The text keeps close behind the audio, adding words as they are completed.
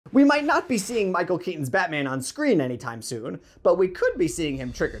We might not be seeing Michael Keaton's Batman on screen anytime soon, but we could be seeing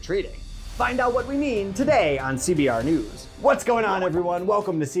him trick-or-treating. Find out what we mean today on CBR News. What's going on, everyone?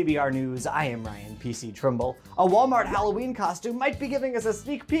 Welcome to CBR News. I am Ryan PC Trimble. A Walmart Halloween costume might be giving us a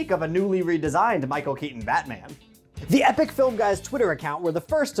sneak peek of a newly redesigned Michael Keaton Batman. The Epic Film Guys Twitter account were the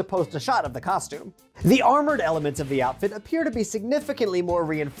first to post a shot of the costume. The armored elements of the outfit appear to be significantly more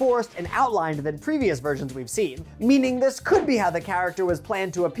reinforced and outlined than previous versions we've seen, meaning this could be how the character was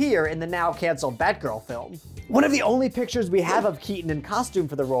planned to appear in the now-canceled Batgirl film. One of the only pictures we have of Keaton in costume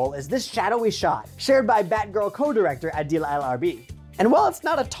for the role is this shadowy shot, shared by Batgirl co-director Adil El-Arbi. And while it's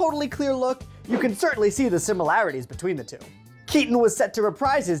not a totally clear look, you can certainly see the similarities between the two. Keaton was set to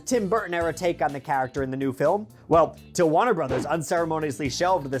reprise his Tim Burton-era take on the character in the new film, well, till Warner Brothers unceremoniously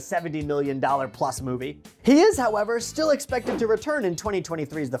shelved the $70 million plus movie. He is, however, still expected to return in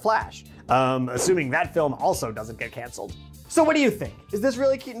 2023's The Flash, assuming that film also doesn't get canceled. So what do you think? Is this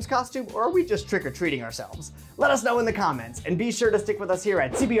really Keaton's costume, or are we just trick-or-treating ourselves? Let us know in the comments, and be sure to stick with us here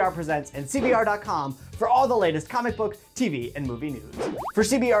at CBR Presents and CBR.com for all the latest comic book, TV, and movie news. For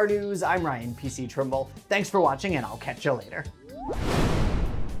CBR News, I'm Ryan PC Trimble. Thanks for watching, and I'll catch you later.